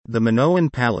The Minoan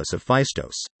Palace of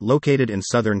Phaistos, located in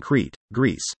southern Crete,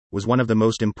 Greece, was one of the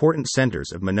most important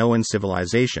centers of Minoan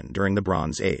civilization during the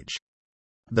Bronze Age.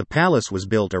 The palace was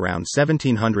built around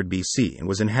 1700 BC and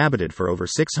was inhabited for over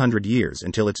 600 years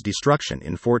until its destruction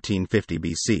in 1450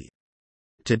 BC.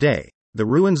 Today, the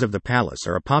ruins of the palace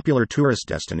are a popular tourist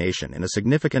destination and a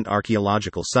significant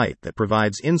archaeological site that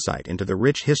provides insight into the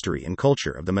rich history and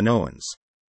culture of the Minoans.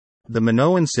 The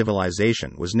Minoan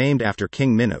civilization was named after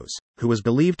King Minos, who was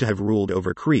believed to have ruled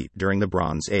over Crete during the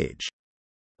Bronze Age.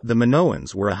 The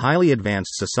Minoans were a highly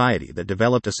advanced society that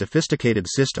developed a sophisticated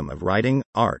system of writing,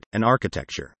 art, and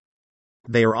architecture.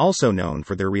 They are also known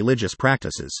for their religious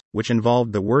practices, which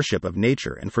involved the worship of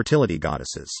nature and fertility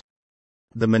goddesses.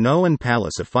 The Minoan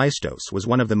Palace of Phaistos was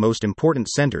one of the most important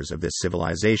centers of this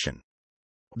civilization.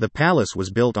 The palace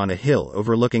was built on a hill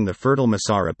overlooking the fertile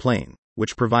Masara plain,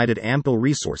 which provided ample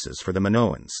resources for the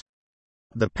Minoans.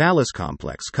 The palace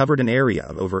complex covered an area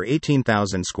of over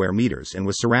 18,000 square meters and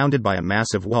was surrounded by a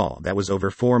massive wall that was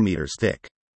over 4 meters thick.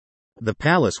 The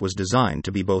palace was designed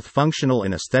to be both functional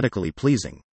and aesthetically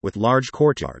pleasing, with large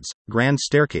courtyards, grand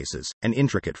staircases, and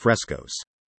intricate frescoes.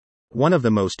 One of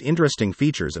the most interesting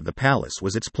features of the palace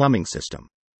was its plumbing system.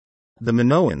 The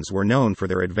Minoans were known for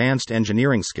their advanced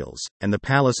engineering skills, and the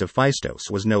Palace of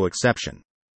Phaistos was no exception.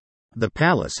 The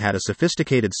palace had a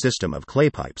sophisticated system of clay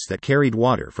pipes that carried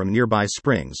water from nearby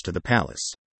springs to the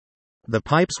palace. The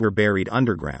pipes were buried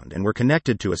underground and were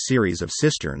connected to a series of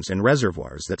cisterns and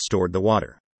reservoirs that stored the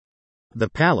water. The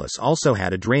palace also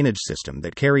had a drainage system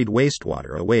that carried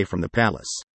wastewater away from the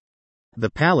palace. The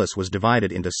palace was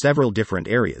divided into several different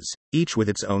areas, each with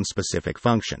its own specific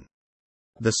function.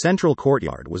 The central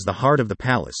courtyard was the heart of the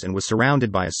palace and was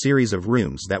surrounded by a series of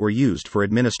rooms that were used for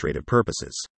administrative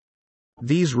purposes.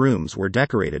 These rooms were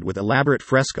decorated with elaborate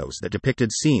frescoes that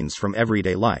depicted scenes from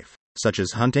everyday life, such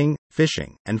as hunting,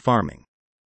 fishing, and farming.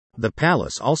 The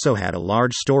palace also had a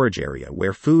large storage area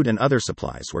where food and other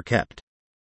supplies were kept.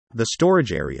 The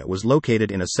storage area was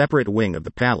located in a separate wing of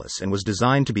the palace and was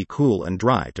designed to be cool and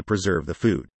dry to preserve the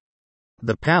food.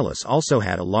 The palace also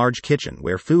had a large kitchen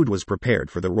where food was prepared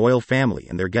for the royal family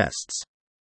and their guests.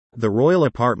 The royal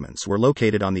apartments were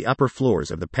located on the upper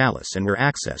floors of the palace and were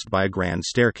accessed by a grand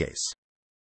staircase.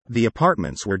 The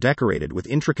apartments were decorated with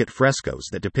intricate frescoes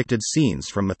that depicted scenes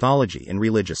from mythology and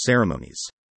religious ceremonies.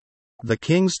 The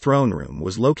king's throne room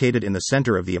was located in the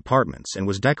center of the apartments and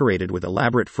was decorated with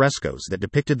elaborate frescoes that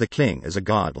depicted the king as a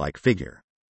god-like figure.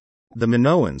 The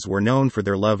Minoans were known for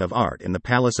their love of art, and the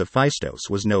Palace of Phaistos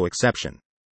was no exception.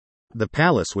 The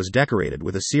palace was decorated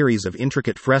with a series of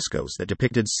intricate frescoes that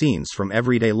depicted scenes from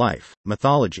everyday life,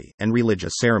 mythology, and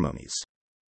religious ceremonies.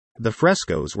 The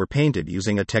frescoes were painted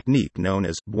using a technique known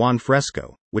as buon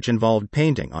fresco, which involved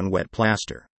painting on wet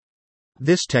plaster.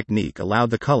 This technique allowed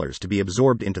the colors to be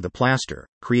absorbed into the plaster,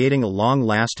 creating a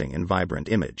long-lasting and vibrant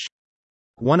image.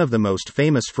 One of the most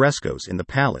famous frescoes in the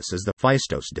palace is the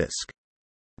Phaistos disc.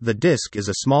 The disc is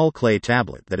a small clay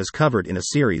tablet that is covered in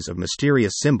a series of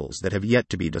mysterious symbols that have yet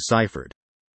to be deciphered.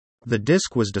 The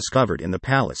disc was discovered in the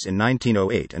palace in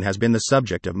 1908 and has been the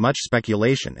subject of much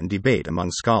speculation and debate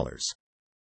among scholars.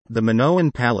 The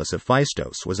Minoan Palace of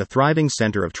Phaistos was a thriving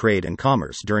center of trade and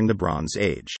commerce during the Bronze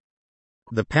Age.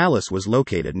 The palace was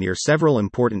located near several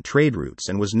important trade routes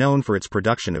and was known for its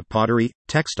production of pottery,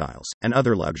 textiles, and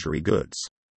other luxury goods.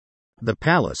 The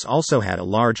palace also had a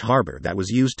large harbor that was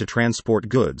used to transport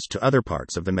goods to other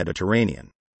parts of the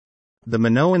Mediterranean. The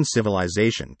Minoan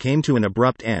civilization came to an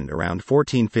abrupt end around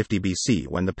 1450 BC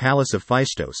when the Palace of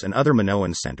Phaistos and other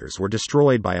Minoan centers were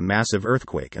destroyed by a massive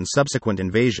earthquake and subsequent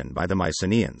invasion by the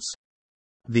Mycenaeans.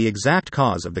 The exact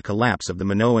cause of the collapse of the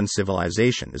Minoan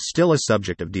civilization is still a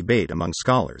subject of debate among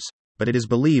scholars, but it is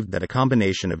believed that a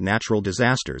combination of natural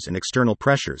disasters and external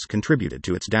pressures contributed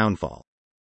to its downfall.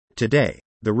 Today,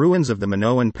 the ruins of the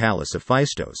Minoan Palace of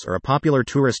Phaistos are a popular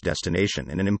tourist destination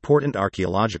and an important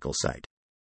archaeological site.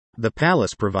 The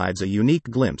palace provides a unique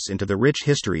glimpse into the rich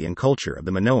history and culture of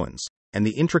the Minoans, and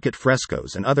the intricate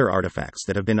frescoes and other artifacts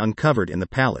that have been uncovered in the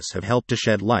palace have helped to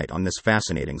shed light on this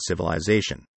fascinating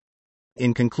civilization.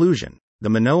 In conclusion, the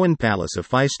Minoan Palace of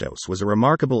Phaistos was a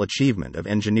remarkable achievement of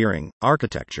engineering,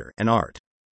 architecture, and art.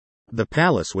 The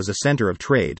palace was a center of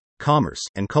trade, commerce,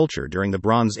 and culture during the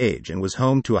Bronze Age and was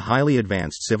home to a highly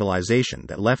advanced civilization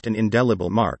that left an indelible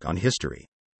mark on history.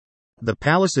 The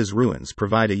palace's ruins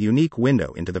provide a unique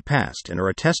window into the past and are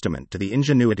a testament to the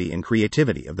ingenuity and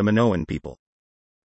creativity of the Minoan people.